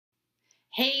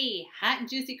Hey, hot and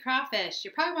juicy crawfish.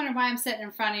 You're probably wondering why I'm sitting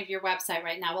in front of your website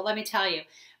right now. Well, let me tell you.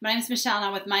 My name is Michelle and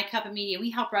I'm with My Cup of Media.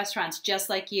 We help restaurants just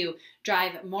like you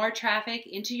drive more traffic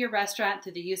into your restaurant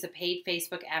through the use of paid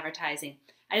Facebook advertising.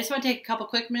 I just want to take a couple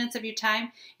quick minutes of your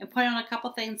time and point out a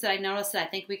couple things that I noticed that I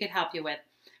think we could help you with.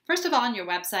 First of all, on your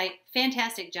website,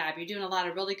 fantastic job. You're doing a lot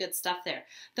of really good stuff there.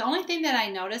 The only thing that I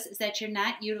notice is that you're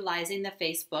not utilizing the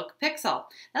Facebook pixel.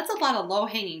 That's a lot of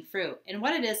low-hanging fruit. And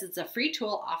what it is, it's a free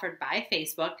tool offered by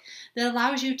Facebook that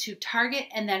allows you to target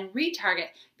and then retarget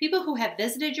people who have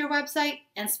visited your website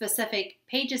and specific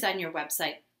pages on your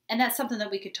website. And that's something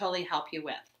that we could totally help you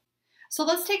with. So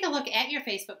let's take a look at your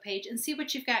Facebook page and see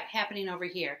what you've got happening over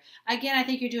here. Again, I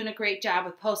think you're doing a great job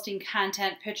with posting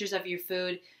content, pictures of your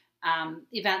food,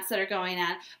 events that are going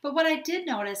on. But what I did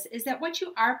notice is that what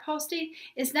you are posting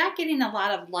is not getting a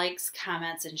lot of likes,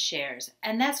 comments, and shares.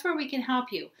 And that's where we can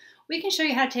help you. We can show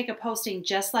you how to take a posting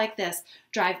just like this,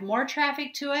 drive more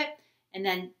traffic to it, and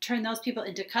then turn those people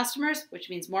into customers,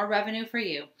 which means more revenue for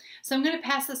you. So I'm going to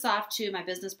pass this off to my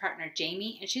business partner,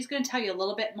 Jamie, and she's going to tell you a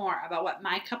little bit more about what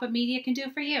My Cup of Media can do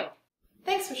for you.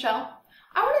 Thanks, Michelle.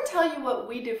 I want to tell you what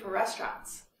we do for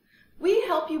restaurants. We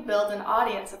help you build an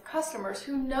audience of customers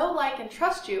who know, like, and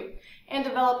trust you, and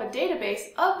develop a database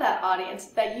of that audience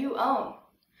that you own.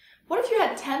 What if you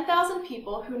had 10,000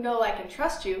 people who know, like, and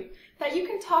trust you that you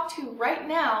can talk to right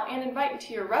now and invite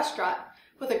into your restaurant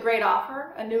with a great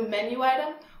offer, a new menu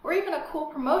item, or even a cool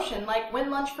promotion like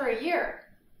win lunch for a year?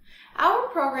 Our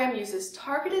program uses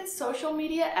targeted social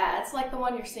media ads like the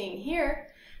one you're seeing here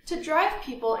to drive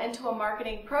people into a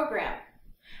marketing program.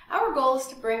 Our goal is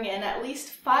to bring in at least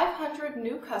 500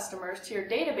 new customers to your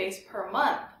database per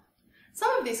month.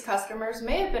 Some of these customers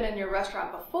may have been in your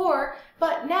restaurant before,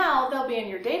 but now they'll be in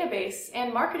your database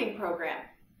and marketing program.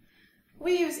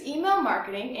 We use email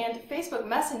marketing and Facebook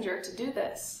Messenger to do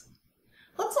this.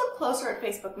 Let's look closer at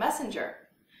Facebook Messenger.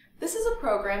 This is a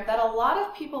program that a lot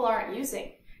of people aren't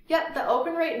using, yet the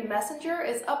open rate in Messenger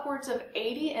is upwards of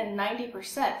 80 and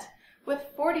 90%, with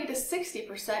 40 to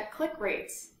 60% click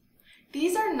rates.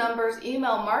 These are numbers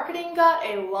email marketing got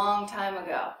a long time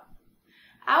ago.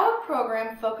 Our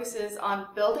program focuses on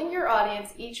building your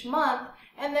audience each month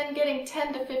and then getting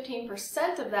 10 to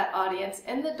 15% of that audience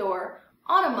in the door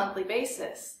on a monthly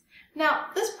basis. Now,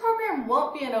 this program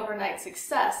won't be an overnight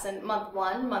success in month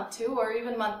 1, month 2, or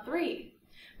even month 3.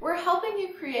 We're helping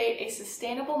you create a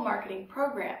sustainable marketing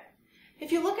program.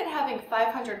 If you look at having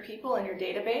 500 people in your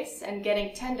database and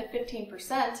getting 10 to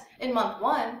 15% in month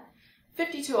 1,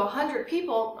 50 to 100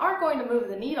 people aren't going to move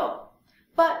the needle.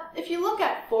 But if you look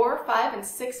at 4, 5, and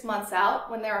 6 months out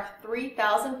when there are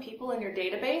 3,000 people in your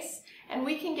database and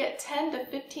we can get 10 to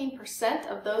 15%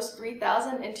 of those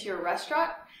 3,000 into your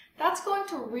restaurant, that's going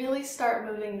to really start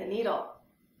moving the needle.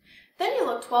 Then you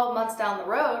look 12 months down the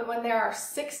road when there are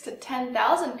 6,000 to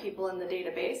 10,000 people in the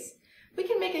database, we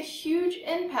can make a huge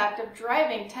impact of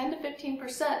driving 10 to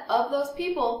 15% of those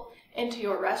people into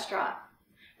your restaurant.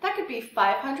 That could be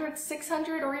 500,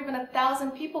 600, or even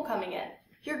 1,000 people coming in.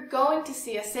 You're going to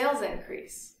see a sales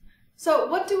increase. So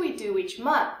what do we do each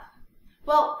month?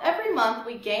 Well, every month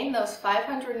we gain those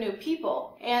 500 new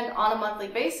people, and on a monthly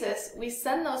basis, we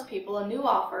send those people a new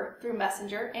offer through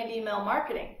Messenger and email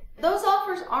marketing. Those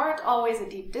offers aren't always a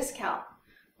deep discount.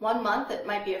 One month it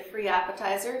might be a free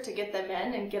appetizer to get them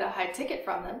in and get a high ticket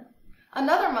from them.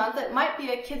 Another month it might be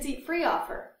a kids eat free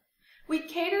offer. We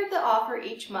cater the offer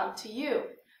each month to you.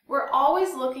 We're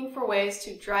always looking for ways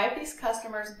to drive these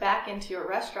customers back into your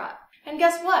restaurant. And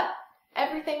guess what?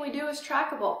 Everything we do is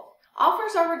trackable.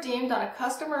 Offers are redeemed on a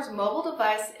customer's mobile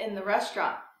device in the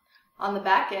restaurant. On the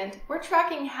back end, we're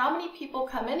tracking how many people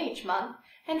come in each month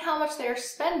and how much they are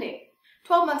spending.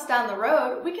 12 months down the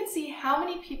road, we can see how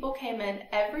many people came in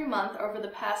every month over the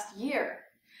past year,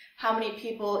 how many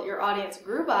people your audience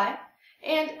grew by,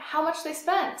 and how much they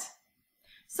spent.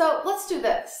 So let's do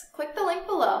this. Click the link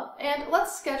below and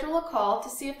let's schedule a call to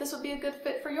see if this would be a good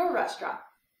fit for your restaurant.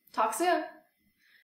 Talk soon.